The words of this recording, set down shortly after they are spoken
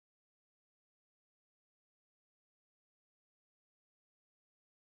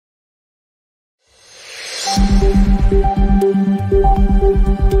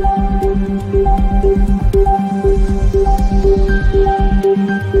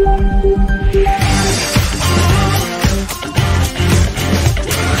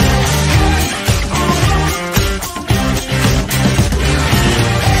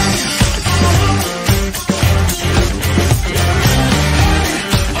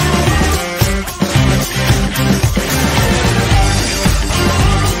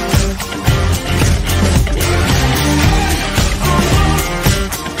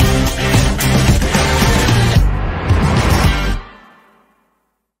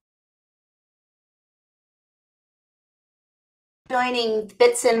Joining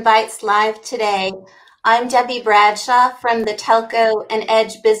Bits and Bytes Live today. I'm Debbie Bradshaw from the Telco and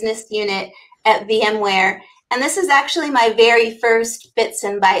Edge Business Unit at VMware, and this is actually my very first Bits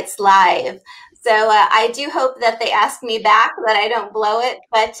and Bytes Live. So I do hope that they ask me back, that I don't blow it,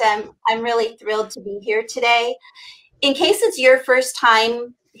 but I'm really thrilled to be here today. In case it's your first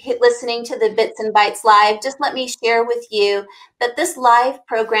time listening to the Bits and Bytes Live, just let me share with you that this live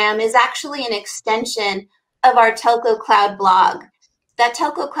program is actually an extension of our Telco Cloud blog. That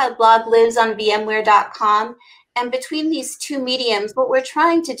Telco Cloud blog lives on VMware.com, and between these two mediums, what we're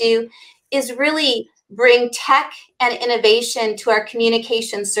trying to do is really bring tech and innovation to our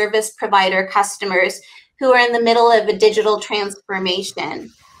communication service provider customers who are in the middle of a digital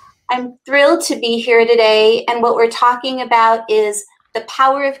transformation. I'm thrilled to be here today, and what we're talking about is the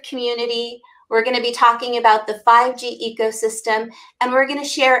power of community. We're going to be talking about the 5G ecosystem, and we're going to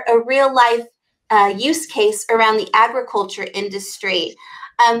share a real-life use case around the agriculture industry.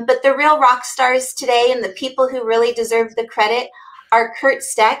 But the real rock stars today and the people who really deserve the credit are Kurt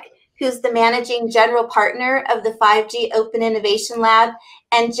Steck, who's the managing general partner of the 5G Open Innovation Lab,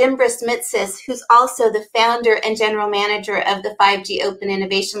 and Jim Brisimitzis, who's also the founder and general manager of the 5G Open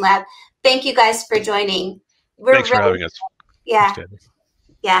Innovation Lab. Thank you guys for joining. Thanks for having us.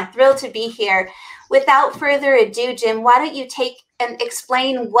 Yeah, thrilled to be here. Without further ado, Jim, why don't you take and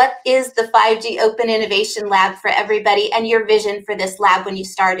explain what is the 5G Open Innovation Lab for everybody and your vision for this lab when you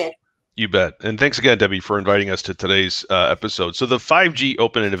started? You bet. And thanks again, Debbie, for inviting us to today's episode. So the 5G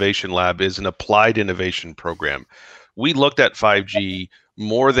Open Innovation Lab is an applied innovation program. We looked at 5G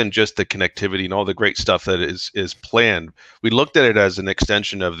more than just the connectivity and all the great stuff that is planned. We looked at it as an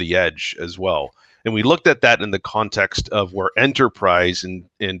extension of the edge as well. And we looked at that in the context of where enterprise and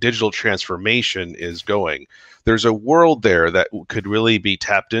digital transformation is going. There's a world there that could really be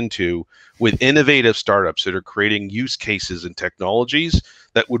tapped into with innovative startups that are creating use cases and technologies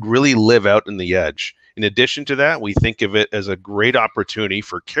that would really live out in the edge. In addition to that, we think of it as a great opportunity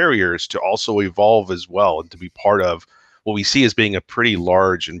for carriers to also evolve as well and to be part of what we see as being a pretty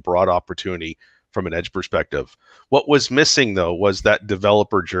large and broad opportunity from an edge perspective. What was missing, though, was that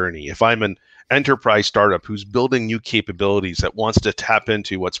developer journey. If I'm an enterprise startup who's building new capabilities that wants to tap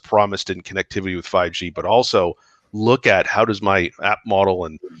into what's promised in connectivity with 5G, but also look at how does my app model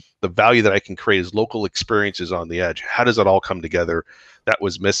and the value that I can create as local experiences on the edge, how does that all come together? That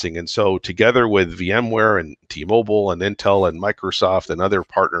was missing. And so together with VMware and T-Mobile and Intel and Microsoft and other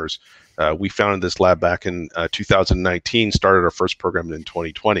partners, we founded this lab back in 2019, started our first program in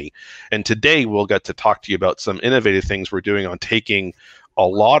 2020. And today we'll get to talk to you about some innovative things we're doing on taking a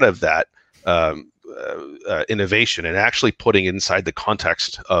lot of that innovation and actually putting inside the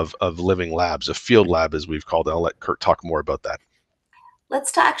context of living labs, a field lab as we've called it. I'll let Kurt talk more about that.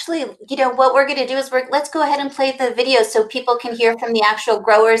 Let's actually, what we're going to do is let's go ahead and play the video so people can hear from the actual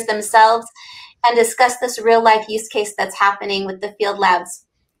growers themselves and discuss this real life use case that's happening with the field labs.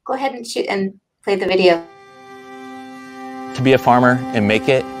 Go ahead and shoot and play the video. To be a farmer and make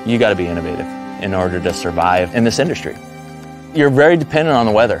it, you got to be innovative in order to survive in this industry. You're very dependent on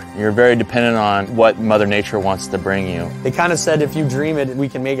the weather. You're very dependent on what Mother Nature wants to bring you. They kind of said, if you dream it, we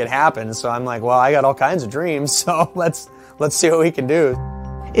can make it happen. So I'm like, well, I got all kinds of dreams, so let's see what we can do.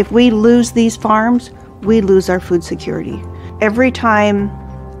 If we lose these farms, we lose our food security. Every time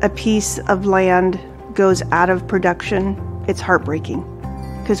a piece of land goes out of production, it's heartbreaking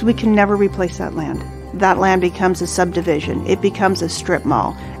because we can never replace that land. That land becomes a subdivision. It becomes a strip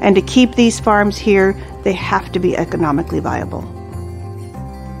mall. And to keep these farms here, they have to be economically viable.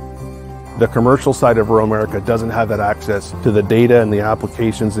 The commercial side of rural America doesn't have that access to the data and the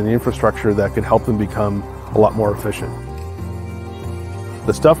applications and the infrastructure that could help them become a lot more efficient.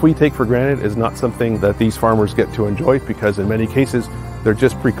 The stuff we take for granted is not something that these farmers get to enjoy because in many cases, they're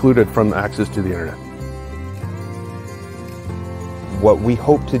just precluded from access to the internet. What we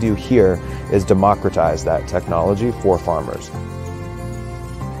hope to do here is democratize that technology for farmers.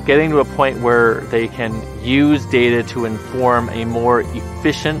 Getting to a point where they can use data to inform a more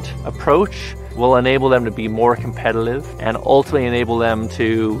efficient approach will enable them to be more competitive and ultimately enable them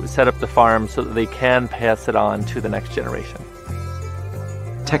to set up the farm so that they can pass it on to the next generation.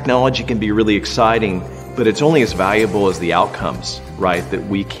 Technology can be really exciting, but it's only as valuable as the outcomes, right, that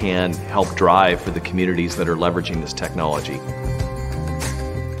we can help drive for the communities that are leveraging this technology.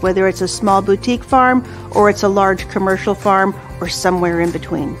 Whether it's a small boutique farm or it's a large commercial farm or somewhere in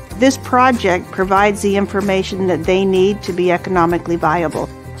between. This project provides the information that they need to be economically viable.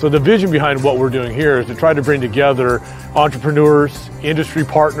 So the vision behind what we're doing here is to try to bring together entrepreneurs, industry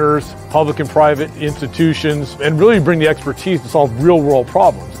partners, public and private institutions, and really bring the expertise to solve real-world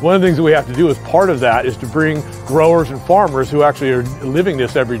problems. One of the things that we have to do as part of that is to bring growers and farmers who actually are living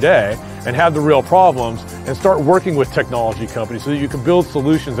this every day and have the real problems and start working with technology companies so that you can build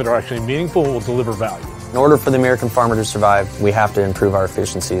solutions that are actually meaningful and will deliver value. In order for the American farmer to survive, we have to improve our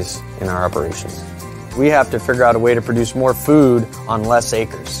efficiencies in our operations. We have to figure out a way to produce more food on less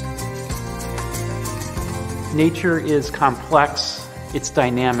acres. Nature is complex, it's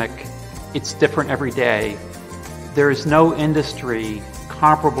dynamic, it's different every day. There is no industry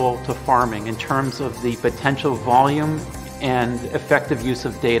comparable to farming in terms of the potential volume and effective use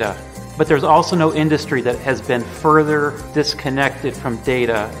of data. But there's also no industry that has been further disconnected from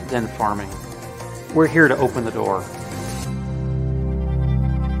data than farming. We're here to open the door.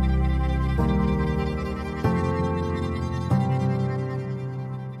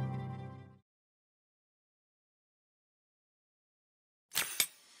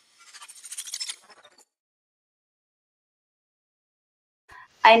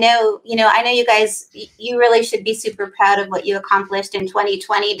 I know you guys, you really should be super proud of what you accomplished in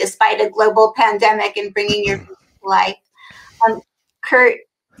 2020, despite a global pandemic and bringing your life. Kurt,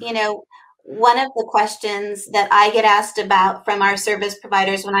 one of the questions that I get asked about from our service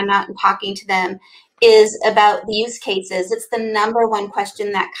providers when I'm out and talking to them is about the use cases. It's the number one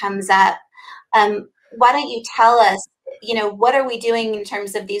question that comes up. Why don't you tell us, what are we doing in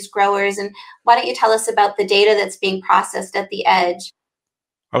terms of these growers, and why don't you tell us about the data that's being processed at the edge?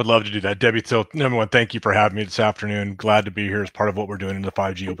 I would love to do that, Debbie. So number one, thank you for having me this afternoon. Glad to be here as part of what we're doing in the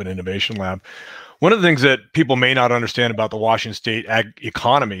 5G Open Innovation Lab. One of the things that people may not understand about the Washington State ag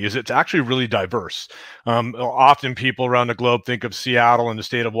economy is it's actually really diverse. Often people around the globe think of Seattle and the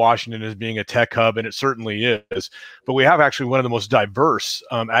state of Washington as being a tech hub, and it certainly is. But we have actually one of the most diverse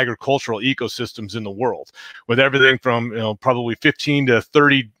agricultural ecosystems in the world, with everything from probably 15 to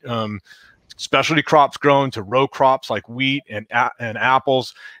 30 specialty crops grown to row crops like wheat and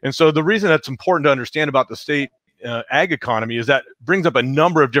apples. And so the reason that's important to understand about the state ag economy is that brings up a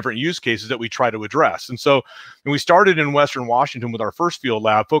number of different use cases that we try to address. And so we started in Western Washington with our first field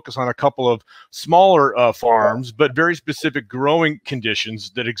lab, focused on a couple of smaller farms, but very specific growing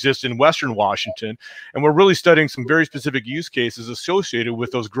conditions that exist in Western Washington. And we're really studying some very specific use cases associated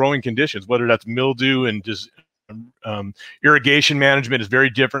with those growing conditions, whether that's mildew and irrigation management is very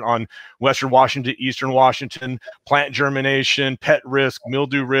different on Western Washington, Eastern Washington, plant germination, pet risk,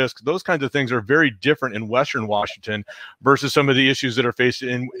 mildew risk. Those kinds of things are very different in Western Washington versus some of the issues that are faced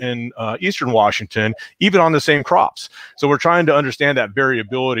in Eastern Washington, even on the same crops. So we're trying to understand that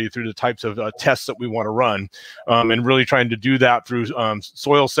variability through the types of tests that we want to run, and really trying to do that through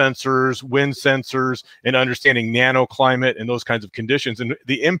soil sensors, wind sensors, and understanding nanoclimate and those kinds of conditions and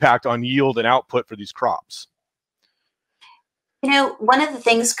the impact on yield and output for these crops. One of the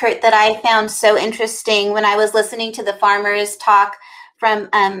things, Kurt, that I found so interesting when I was listening to the farmers talk from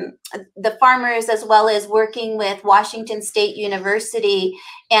the farmers, as well as working with Washington State University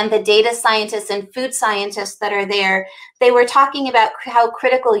and the data scientists and food scientists that are there, they were talking about how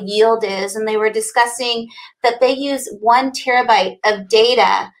critical yield is, and they were discussing that they use 1 terabyte of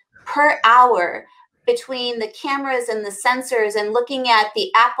data per hour between the cameras and the sensors and looking at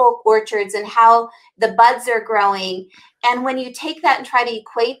the apple orchards and how the buds are growing. And when you take that and try to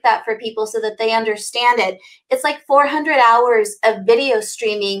equate that for people so that they understand it, it's like 400 hours of video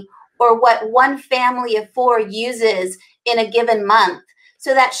streaming, or what one family of 4 uses in a given month.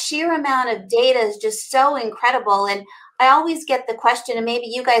 So that sheer amount of data is just so incredible. And I always get the question, and maybe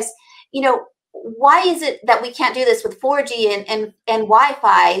you guys, why is it that we can't do this with 4G and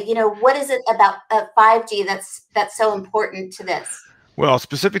Wi-Fi? What is it about 5G that's so important to this? Well,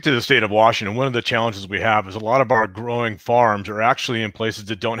 specific to the state of Washington, one of the challenges we have is a lot of our growing farms are actually in places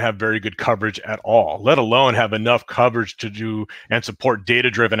that don't have very good coverage at all, let alone have enough coverage to do and support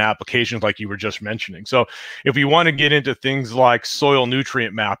data-driven applications like you were just mentioning. So if we want to get into things like soil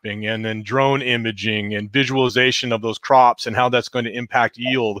nutrient mapping and then drone imaging and visualization of those crops and how that's going to impact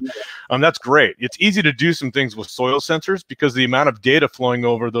yield, that's great. It's easy to do some things with soil sensors because the amount of data flowing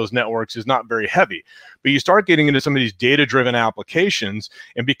over those networks is not very heavy. But you start getting into some of these data-driven applications, applications.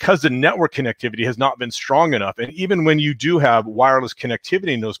 And because the network connectivity has not been strong enough, and even when you do have wireless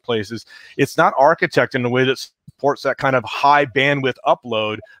connectivity in those places, it's not architected in a way that supports that kind of high bandwidth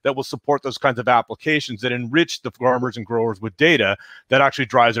upload that will support those kinds of applications that enrich the farmers and growers with data that actually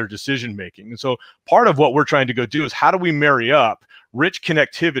drives their decision making. And so part of what we're trying to go do is how do we marry up rich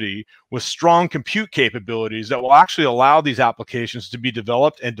connectivity with strong compute capabilities that will actually allow these applications to be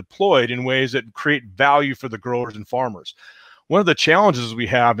developed and deployed in ways that create value for the growers and farmers. One of the challenges we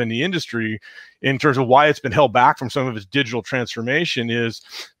have in the industry in terms of why it's been held back from some of its digital transformation is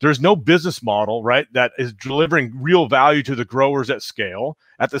there's no business model, right, that is delivering real value to the growers at scale,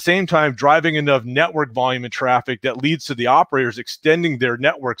 at the same time driving enough network volume and traffic that leads to the operators extending their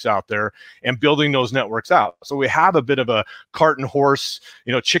networks out there and building those networks out. So we have a bit of a cart and horse,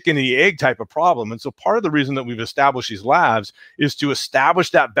 chicken and the egg type of problem. And so part of the reason that we've established these labs is to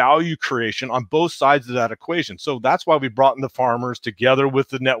establish that value creation on both sides of that equation. So that's why we brought in the farmers together with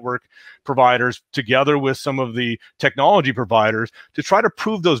the network providers, together with some of the technology providers, to try to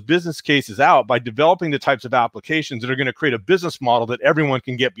prove those business cases out by developing the types of applications that are going to create a business model that everyone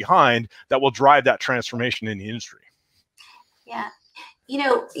can get behind that will drive that transformation in the industry. Yeah.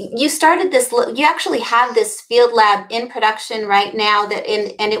 You started this, you actually have this field lab in production right now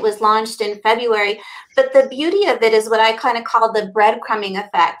and it was launched in February. But the beauty of it is what I kind of call the breadcrumbing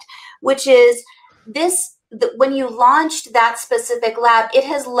effect, which is when you launched that specific lab, it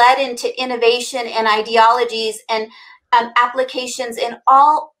has led into innovation and ideologies and applications in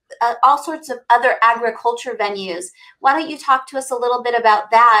all sorts of other agriculture venues. Why don't you talk to us a little bit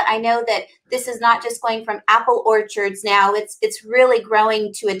about that? I know that this is not just going from apple orchards now, it's really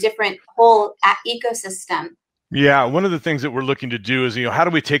growing to a different whole ecosystem. Yeah, one of the things that we're looking to do is, how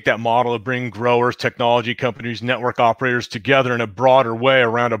do we take that model of bringing growers, technology companies, network operators together in a broader way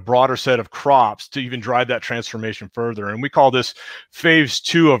around a broader set of crops to even drive that transformation further? And we call this phase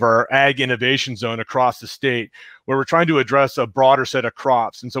 2 of our ag innovation zone across the state, where we're trying to address a broader set of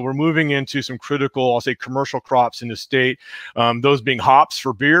crops. And so we're moving into some critical, I'll say, commercial crops in the state, those being hops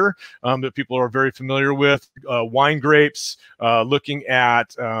for beer that people are very familiar with, wine grapes, looking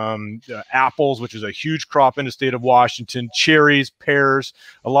at apples, which is a huge crop in the state of Washington, cherries, pears,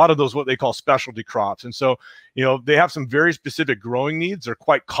 a lot of those what they call specialty crops. And so they have some very specific growing needs. They're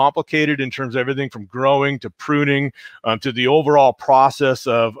quite complicated in terms of everything from growing to pruning to the overall process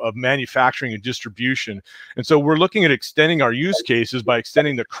of manufacturing and distribution. And so we're looking at extending our use cases by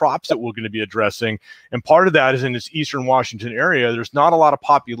extending the crops that we're going to be addressing. And part of that is in this Eastern Washington area, there's not a lot of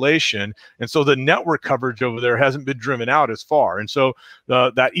population. And so the network coverage over there hasn't been driven out as far. And so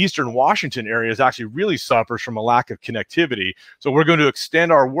that Eastern Washington area is actually really suffers from a lack of connectivity. So we're going to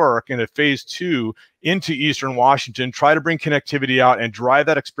extend our work in a phase 2 into Eastern Washington, try to bring connectivity out and drive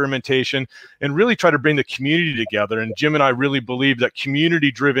that experimentation and really try to bring the community together. And Jim and I really believe that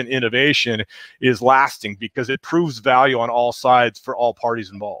community-driven innovation is lasting because it proves value on all sides for all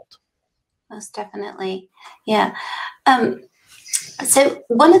parties involved. Most definitely. Yeah. So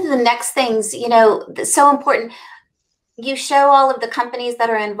one of the next things, that's so important, you show all of the companies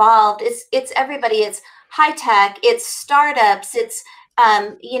that are involved. It's everybody. It's high tech, it's startups, it's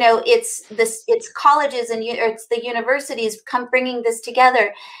it's colleges and it's the universities bringing this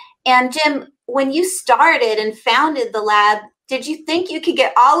together. And Jim, when you started and founded the lab, did you think you could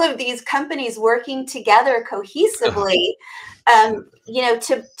get all of these companies working together cohesively,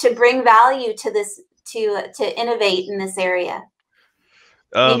 to bring value to this, to innovate in this area?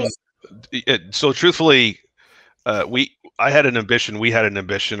 So truthfully, I had an ambition. We had an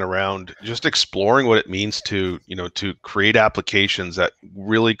ambition around just exploring what it means to create applications that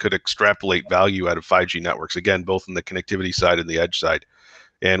really could extrapolate value out of 5G networks. Again, both in the connectivity side and the edge side.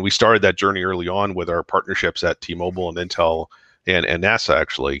 And we started that journey early on with our partnerships at T-Mobile and Intel and NASA.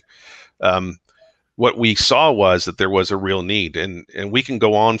 Actually, what we saw was that there was a real need, and we can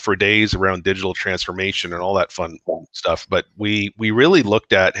go on for days around digital transformation and all that fun stuff. But we really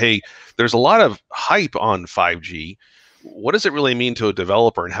looked at, hey, there's a lot of hype on 5G. What does it really mean to a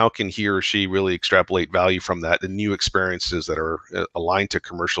developer, and how can he or she really extrapolate value from that and new experiences that are aligned to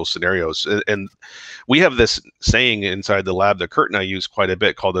commercial scenarios? And we have this saying inside the lab that Kurt and I use quite a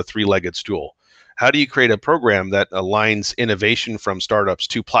bit called the three-legged stool. How do you create a program that aligns innovation from startups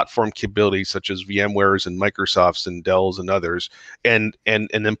to platform capabilities such as VMware's and Microsoft's and Dell's and others, and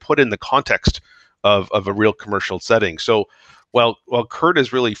then put in the context of a real commercial setting? So while Kurt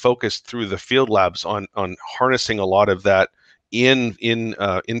is really focused through the field labs on harnessing a lot of that in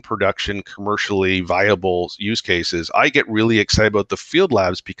production, commercially viable use cases, I get really excited about the field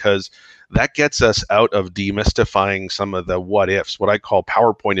labs because that gets us out of demystifying some of the what ifs, what I call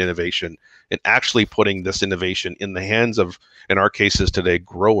PowerPoint innovation, and actually putting this innovation in the hands of, in our cases today,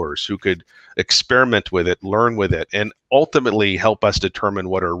 growers who could experiment with it, learn with it, and ultimately help us determine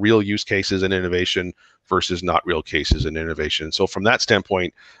what are real use cases in innovation versus not real cases in innovation. So from that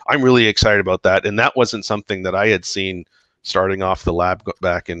standpoint, I'm really excited about that. And that wasn't something that I had seen starting off the lab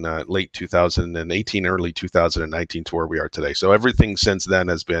back in late 2018, early 2019 to where we are today. So everything since then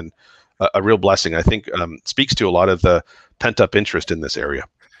has been a real blessing. I think speaks to a lot of the pent up interest in this area.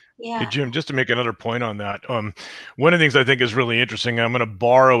 Yeah. Hey, Jim, just to make another point on that, one of the things I think is really interesting, I'm going to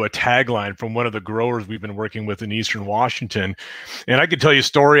borrow a tagline from one of the growers we've been working with in Eastern Washington. And I could tell you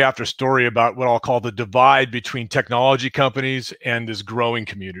story after story about what I'll call the divide between technology companies and this growing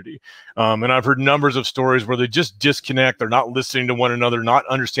community. And I've heard numbers of stories where they just disconnect. They're not listening to one another, not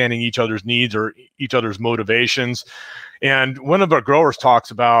understanding each other's needs or each other's motivations. And one of our growers talks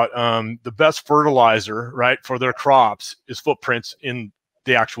about the best fertilizer, right, for their crops is footprints in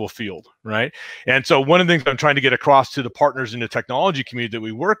the actual field, right? And so one of the things I'm trying to get across to the partners in the technology community that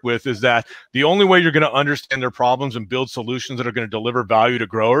we work with is that the only way you're going to understand their problems and build solutions that are going to deliver value to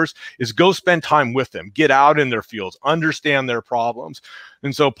growers is go spend time with them, get out in their fields, understand their problems.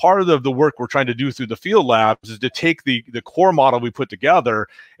 And so part of the work we're trying to do through the field labs is to take the core model we put together,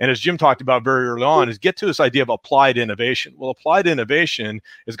 and as Jim talked about very early on, is get to this idea of applied innovation. Well, applied innovation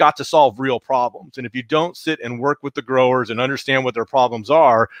has got to solve real problems. And if you don't sit and work with the growers and understand what their problems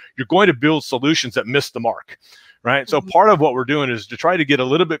are, you're going to build solutions that miss the mark. Right. So part of what we're doing is to try to get a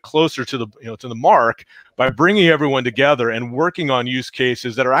little bit closer to the mark by bringing everyone together and working on use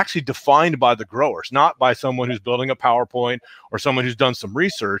cases that are actually defined by the growers, not by someone who's building a PowerPoint or someone who's done some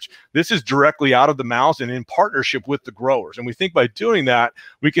research. This is directly out of the mouths and in partnership with the growers. And we think by doing that,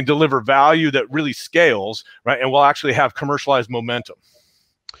 we can deliver value that really scales, right? And we'll actually have commercialized momentum.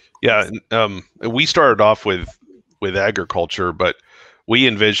 Yeah. We started off with agriculture, but we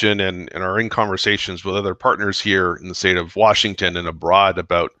envision and are in conversations with other partners here in the state of Washington and abroad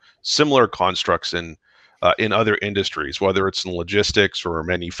about similar constructs in other industries, whether it's in logistics or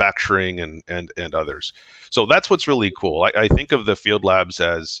manufacturing and others. So that's what's really cool. I think of the field labs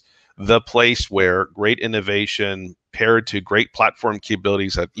as the place where great innovation paired to great platform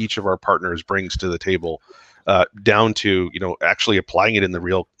capabilities that each of our partners brings to the table, down to actually applying it in the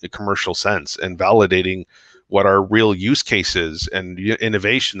real commercial sense and validating what are real use cases and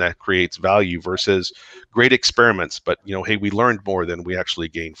innovation that creates value versus great experiments. But, hey, we learned more than we actually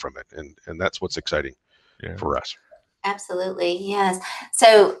gained from it. And that's what's exciting for us. Absolutely. Yes.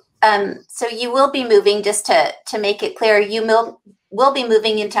 So, so you will be moving, just to make it clear, you will be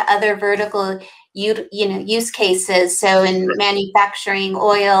moving into other vertical, use cases. So in manufacturing,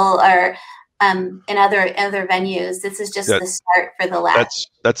 oil, or in other venues. This is just the start for the lab.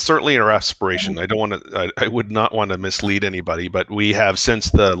 That's certainly our aspiration. I would not want to mislead anybody, but we have,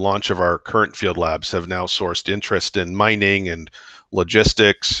 since the launch of our current field labs, have now sourced interest in mining and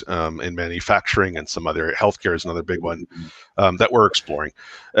logistics, and manufacturing, and some other. Healthcare is another big one that we're exploring.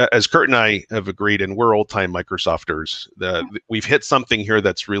 As Kurt and I have agreed, and we're old-time Microsofters, we've hit something here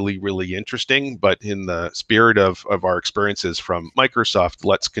that's really, really interesting. But in the spirit of our experiences from Microsoft,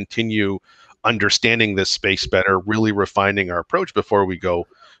 let's continue understanding this space better, really refining our approach before we go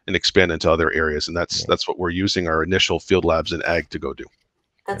and expand into other areas. And that's what we're using our initial field labs in ag to go do.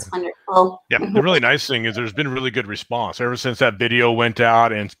 That's wonderful. Yeah, the really nice thing is there's been really good response ever since that video went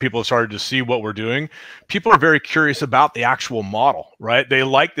out and people started to see what we're doing. People are very curious about the actual model, right? They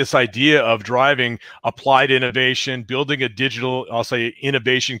like this idea of driving applied innovation, building a digital, I'll say,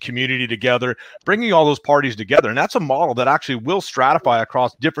 innovation community together, bringing all those parties together. And that's a model that actually will stratify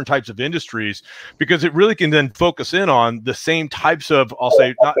across different types of industries, because it really can then focus in on the same types of, I'll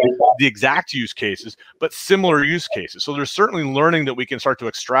say, not the exact use cases, but similar use cases. So there's certainly learning that we can start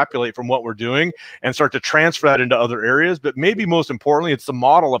to extrapolate from what we're doing and start to transfer that into other areas. But maybe most importantly, it's the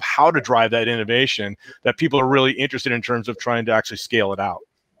model of how to drive that innovation that people are really interested in terms of trying to actually scale it out.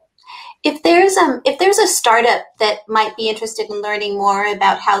 If there's a startup that might be interested in learning more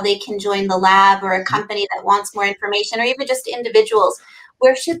about how they can join the lab, or a company that wants more information, or even just individuals,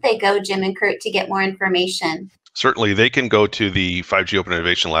 where should they go, Jim and Kurt, to get more information? Certainly, they can go to the 5G Open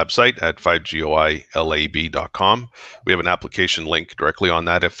Innovation Lab site at 5goilab.com. We have an application link directly on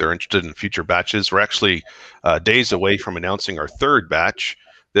that if they're interested in future batches. We're actually days away from announcing our third batch.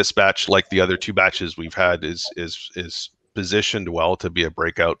 This batch, like the other two batches we've had, is positioned well to be a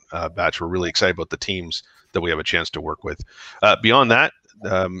breakout batch. We're really excited about the teams that we have a chance to work with. Beyond that,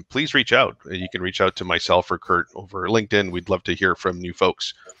 please reach out. You can reach out to myself or Kurt over LinkedIn. We'd love to hear from new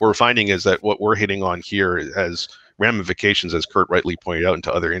folks. What we're finding is that what we're hitting on here has ramifications, as Kurt rightly pointed out,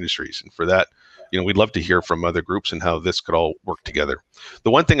 into other industries. And for that, we'd love to hear from other groups and how this could all work together.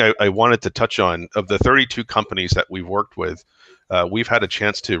 The one thing I wanted to touch on, of the 32 companies that we've worked with, we've had a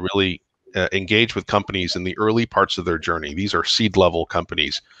chance to really engage with companies in the early parts of their journey. These are seed level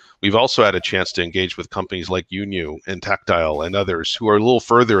companies. We've also had a chance to engage with companies like Unio and Tactile and others who are a little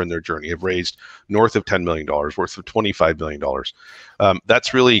further in their journey, have raised north of $10 million, worth of $25 million.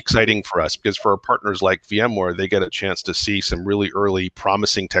 That's really exciting for us, because for our partners like VMware, they get a chance to see some really early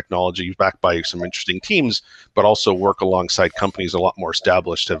promising technology backed by some interesting teams, but also work alongside companies a lot more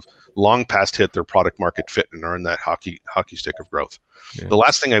established, have long past hit their product market fit and are in that hockey stick of growth. Yeah. The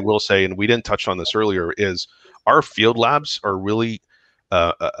last thing I will say, and we didn't touch on this earlier, is our field labs are really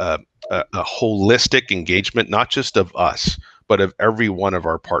a holistic engagement, not just of us, but of every one of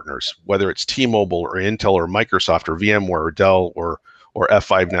our partners, whether it's T-Mobile or Intel or Microsoft or VMware or Dell or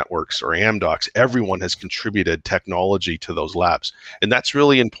F5 Networks or Amdocs. Everyone has contributed technology to those labs. And that's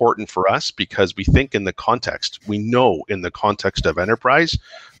really important for us, because we think in the context, we know in the context of enterprise,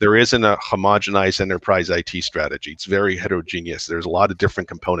 there isn't a homogenized enterprise IT strategy. It's very heterogeneous. There's a lot of different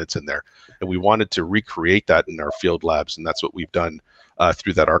components in there. And we wanted to recreate that in our field labs. And that's what we've done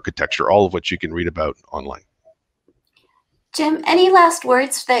through that architecture, all of which you can read about online. Jim, any last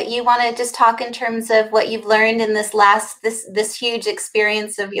words that you want to just talk in terms of what you've learned in this huge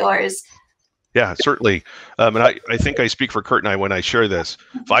experience of yours? Yeah, certainly. And I think I speak for Kurt and I when I share this.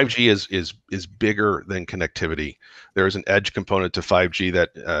 5G is bigger than connectivity. There is an edge component to 5G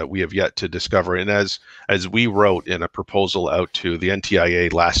that we have yet to discover. And as we wrote in a proposal out to the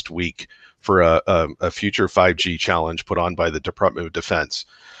NTIA last week for a future 5G challenge put on by the Department of Defense,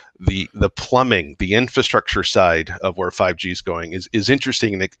 the plumbing, the infrastructure side of where 5G is going is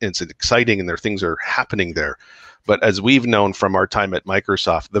interesting, and it's exciting, and things are happening there. But as we've known from our time at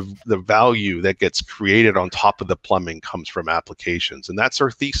Microsoft, the value that gets created on top of the plumbing comes from applications. And that's our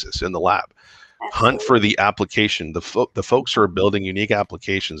thesis in the lab. Hunt for the application, the folks who are building unique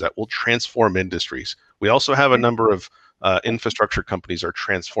applications that will transform industries. We also have a number of infrastructure companies are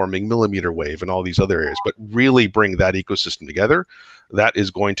transforming millimeter wave and all these other areas, but really bring that ecosystem together. That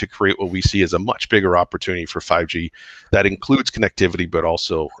is going to create what we see as a much bigger opportunity for 5G that includes connectivity, but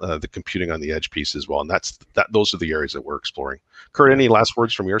also the computing on the edge piece as well. And those are the areas that we're exploring. Kurt, any last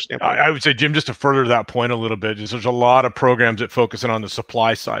words from your standpoint? I would say, Jim, just to further that point a little bit, there's a lot of programs that focus on the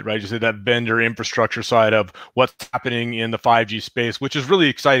supply side, right? You say that vendor infrastructure side of what's happening in the 5G space, which is really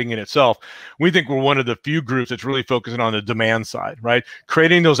exciting in itself. We think we're one of the few groups that's really focusing on the demand side, right?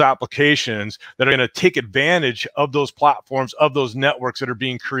 Creating those applications that are going to take advantage of those platforms, of those networks that are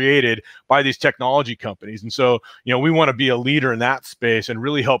being created by these technology companies. And so, we want to be a leader in that space and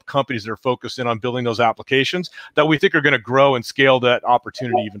really help companies that are focused in on building those applications that we think are going to grow and scale that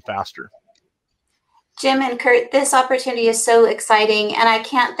opportunity even faster. Jim and Kurt, this opportunity is so exciting, and I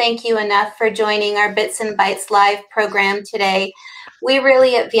can't thank you enough for joining our Bits and Bytes live program today. We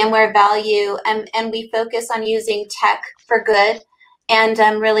really at VMware value and we focus on using tech for good, and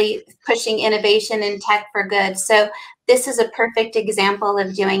really pushing innovation in tech for good. So this is a perfect example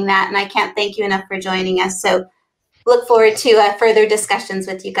of doing that, and I can't thank you enough for joining us. So look forward to further discussions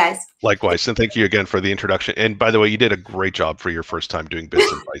with you guys. Likewise, and thank you again for the introduction. And by the way, you did a great job for your first time doing Bits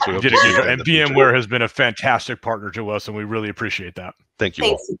and Bytes. You did a good job. And VMware has been a fantastic partner to us, and we really appreciate that. Thank you.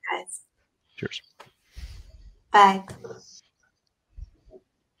 Thanks, you guys. Cheers. Bye.